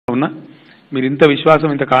ఉన్నా మీరు ఇంత విశ్వాసం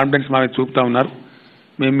ఇంత కాన్ఫిడెన్స్ మా మీద చూపుతా ఉన్నారు.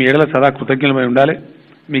 మేము మీ ఎడల సదా కృతజ్ఞులమై ఉండాలి.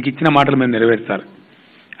 మీకు ఇచ్చిన మాటలు మేము నెరవేర్చాలి.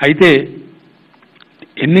 అయితే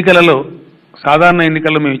ఎన్నికలలో సాధారణ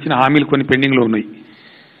ఎన్నికల్లో మేము ఇచ్చిన హామీలు కొన్ని పెండింగ్లో ఉన్నాయి.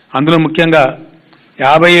 అందులో ముఖ్యంగా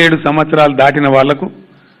 57 సంవత్సరాలు దాటిన వాళ్లకు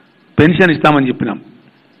పెన్షన్ ఇస్తామని చెప్పినాం.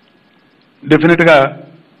 డెఫినెట్గా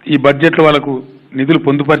ఈ బడ్జెట్లో వాళ్ళకు నిధులు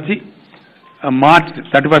పొందుపరిచి మార్చ్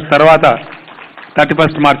 31 తర్వాత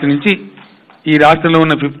 31 మార్చి నుంచి ఈ రాష్ట్రంలో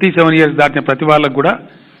ఉన్న 57 ఇయర్స్ దాటిన ప్రతి వాళ్ళకు కూడా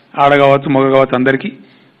ఆడ కావచ్చు మగ కావచ్చు అందరికీ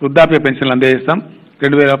వృద్ధాప్య పెన్షన్లు అందజేస్తాం.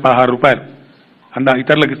 2016 రూపాయలు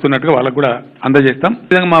ఇతరులకు ఇస్తున్నట్టుగా వాళ్ళకు కూడా అందజేస్తాం.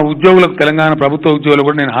 విధంగా మా ఉద్యోగులకు తెలంగాణ ప్రభుత్వ ఉద్యోగులు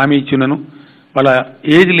కూడా నేను హామీ ఇచ్చిన్నాను. వాళ్ళ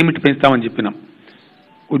ఏజ్ లిమిట్ పెంచుతామని చెప్పినాం.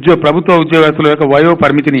 ప్రభుత్వ ఉద్యోగస్తుల యొక్క వయో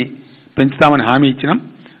పరిమితిని పెంచుతామని హామీ ఇచ్చినాం.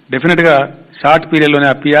 డెఫినెట్గా షార్ట్ పీరియడ్లోనే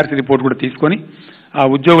ఆ పీఆర్సీ రిపోర్ట్ కూడా తీసుకొని ఆ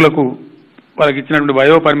ఉద్యోగులకు వాళ్ళకి ఇచ్చినటువంటి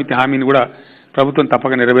వయో పరిమితి హామీని కూడా ప్రభుత్వం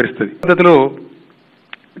తప్పక నెరవేరుస్తుంది. పద్ధతిలో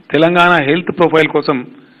తెలంగాణ హెల్త్ ప్రొఫైల్ కోసం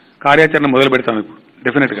కార్యాచరణ మొదలు పెడతాం. ఇప్పుడు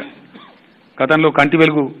డెఫినెట్గా గతంలో కంటి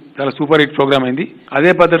వెలుగు చాలా సూపర్ హిట్ ప్రోగ్రామ్ అయింది.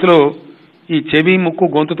 అదే పద్ధతిలో ఈ చెవి ముక్కు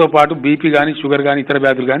గొంతుతో పాటు బీపీ కానీ షుగర్ కానీ ఇతర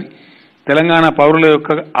వ్యాధులు కానీ తెలంగాణ పౌరుల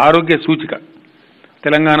యొక్క ఆరోగ్య సూచిక,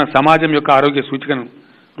 తెలంగాణ సమాజం యొక్క ఆరోగ్య సూచికను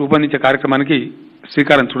రూపొందించే కార్యక్రమానికి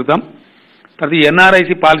శ్రీకారం చుడతాం. తర్వాత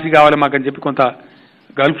ఎన్ఆర్ఐసి పాలసీ కావాలి మాకని చెప్పి కొంత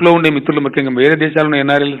గల్ఫ్లో ఉండే మిత్రులు, ముఖ్యంగా వేరే దేశాల్లో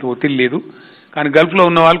ఎన్ఆర్ఐలతో ఒత్తిడి లేదు, కానీ గల్ఫ్లో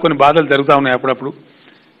ఉన్న వాళ్ళు కొన్ని బాధలు జరుగుతూ ఉన్నాయి. అప్పుడప్పుడు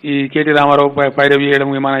ఈ కేటీ రామారావు పైరవి చేయడం,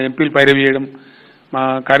 మన ఎంపీలు పైరవి చేయడం, మా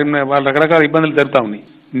కరీంనగర్ వాళ్ళు రకరకాల ఇబ్బందులు జరుగుతూ ఉన్నాయి.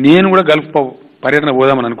 నేను కూడా గల్ఫ్ పర్యటన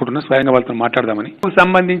పోదామని అనుకుంటున్నా, స్వయంగా వాళ్ళతో మాట్లాడదామని.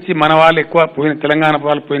 సంబంధించి మన వాళ్ళు ఎక్కువ పోయిన తెలంగాణ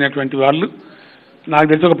వాళ్ళు పోయినటువంటి వాళ్ళు నాకు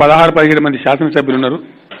తెలిసి ఒక 16-17 మంది శాసనసభ్యులు ఉన్నారు.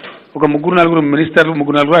 ఒక 3-4 మినిస్టర్లు,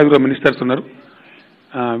 3-5 మినిస్టర్స్ ఉన్నారు.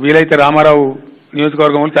 వీలైతే రామారావు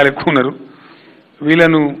నియోజకవర్గం వాళ్ళు చాలా ఎక్కువ ఉన్నారు.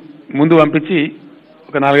 వీళ్ళను ముందు పంపించి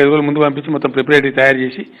ఒక 4-5 రోజులు ముందు పంపించి మొత్తం ప్రిపరేటరీ తయారు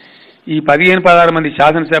చేసి ఈ 15-16 మంది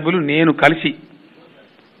శాసనసభ్యులు నేను కలిసి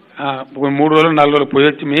 3 రోజులు 4 రోజులు పోయి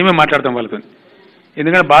వచ్చి మేమే మాట్లాడతాం వాళ్ళతో.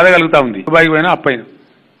 ఎందుకంటే బాధ కలుగుతూ ఉంది. దుబాయ్కి పోయినా అప్పైనా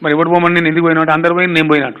మరి ఎవరు పోమని నేను ఎందుకు పోయినా అంటే అందరు పోయిన నేను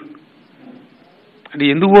పోయినట్టు. అంటే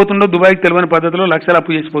ఎందుకు పోతుండో దుబాయ్కి తెలియని పద్ధతిలో లక్షలు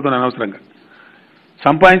అప్పు చేసిపోతున్నాను అనవసరంగా.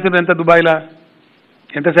 సంపాదించడం ఎంత దుబాయ్లా,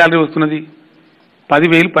 ఎంత శాలరీ వస్తున్నది?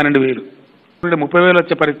 10,000 12,000 30,000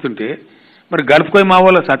 వచ్చే పరిస్థితి ఉంటే మరి గల్ఫ్ పోయి మా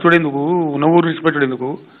వాళ్ళ సచ్చుడు ఎందుకు, ఉన్న ఊరు విడిచిపెట్టుడు ఎందుకు,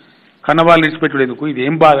 కన్నవాళ్ళు విడిచిపెట్టుడు ఎందుకు? ఇది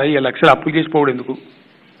ఏం బాధ? ఈ లక్షలు అప్పులు చేసిపోవడం ఎందుకు?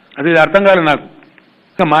 అది అర్థం కాలేదు నాకు.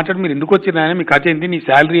 ఇంకా మాట్లాడి మీరు ఎందుకు వచ్చినా మీ కథ ఏంటి, నీ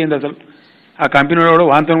శాలరీ ఏంది అసలు? ఆ కంపెనీ కూడా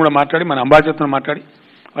వాంతో కూడా మాట్లాడి మన అంబాసిడర్తో మాట్లాడి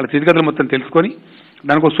వాళ్ళ స్థితిగతులు మొత్తం తెలుసుకొని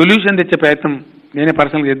దానికి ఒక సొల్యూషన్ తెచ్చే ప్రయత్నం నేనే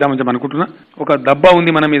పర్సనల్గా చేద్దామని చెప్పి అనుకుంటున్నా. ఒక దబ్బా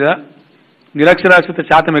ఉంది మన మీద, నిరక్షరాస్యత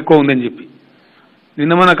శాతం ఎక్కువ ఉందని చెప్పి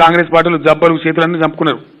నిన్న మన కాంగ్రెస్ పార్టీలు జబ్బలు చేతులన్నీ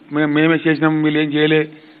చంపుకున్నారు. మేమే చేసినాం, వీళ్ళు ఏం చేయలే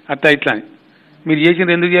అట్లా ఇట్లా అని. మీరు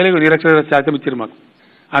చేసినది ఎందుకు చేయలేదు? నిరక్షరాస్యత శాతం ఇచ్చారు మాకు.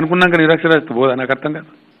 అనుకున్నాక నిరక్షరాస్యత పోదా? నాకు అర్థం కాదు.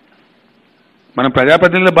 మన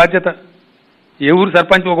ప్రజాప్రతినిధుల బాధ్యత. ఏ ఊరు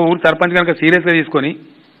సర్పంచ్, ఒక ఊరు సర్పంచ్ కనుక సీరియస్గా తీసుకొని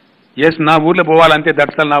నా ఊర్లో పోవాలంటే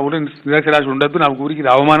దర్శనాలు, నా ఊరిలో నిరక్షరాస్యత ఉండొద్దు, నా ఊరికి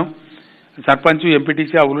ఇది అవమానం, సర్పంచ్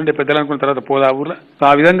ఎంపీటీసీ ఆ ఊరుండే పెద్దలు అనుకున్న తర్వాత పోదా ఆ ఊర్లో. సో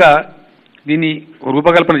ఆ విధంగా దీన్ని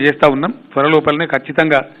రూపకల్పన చేస్తూ ఉన్నాం. త్వరలోపలనే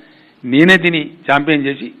ఖచ్చితంగా నేనే దీన్ని ఛాంపియన్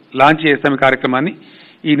చేసి లాంచ్ చేస్తాం ఈ కార్యక్రమాన్ని.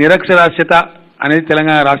 ఈ నిరక్షరాస్యత అనేది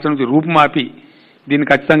తెలంగాణ రాష్ట్రం నుంచి రూపుమాపి దీన్ని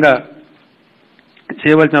ఖచ్చితంగా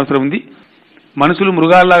చేయవలసిన అవసరం ఉంది. మనుషులు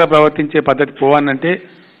మృగాల్లాగా ప్రవర్తించే పద్ధతి పోవాలంటే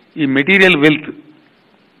ఈ మెటీరియల్ వెల్త్,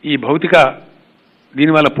 ఈ భౌతిక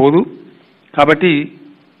దీనివల్ల పోదు. కాబట్టి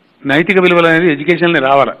నైతిక విలువలు అనేది ఎడ్యుకేషన్లో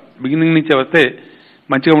రావాలి, బిగినింగ్ నుంచే వస్తే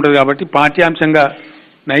మంచిగా ఉంటుంది. కాబట్టి పాఠ్యాంశంగా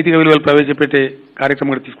నైతిక విలువలు ప్రవేశపెట్టే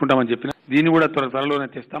కార్యక్రమం కూడా తీసుకుంటామని చెప్పిన దీన్ని కూడా త్వరలోనే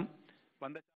తెస్తాం.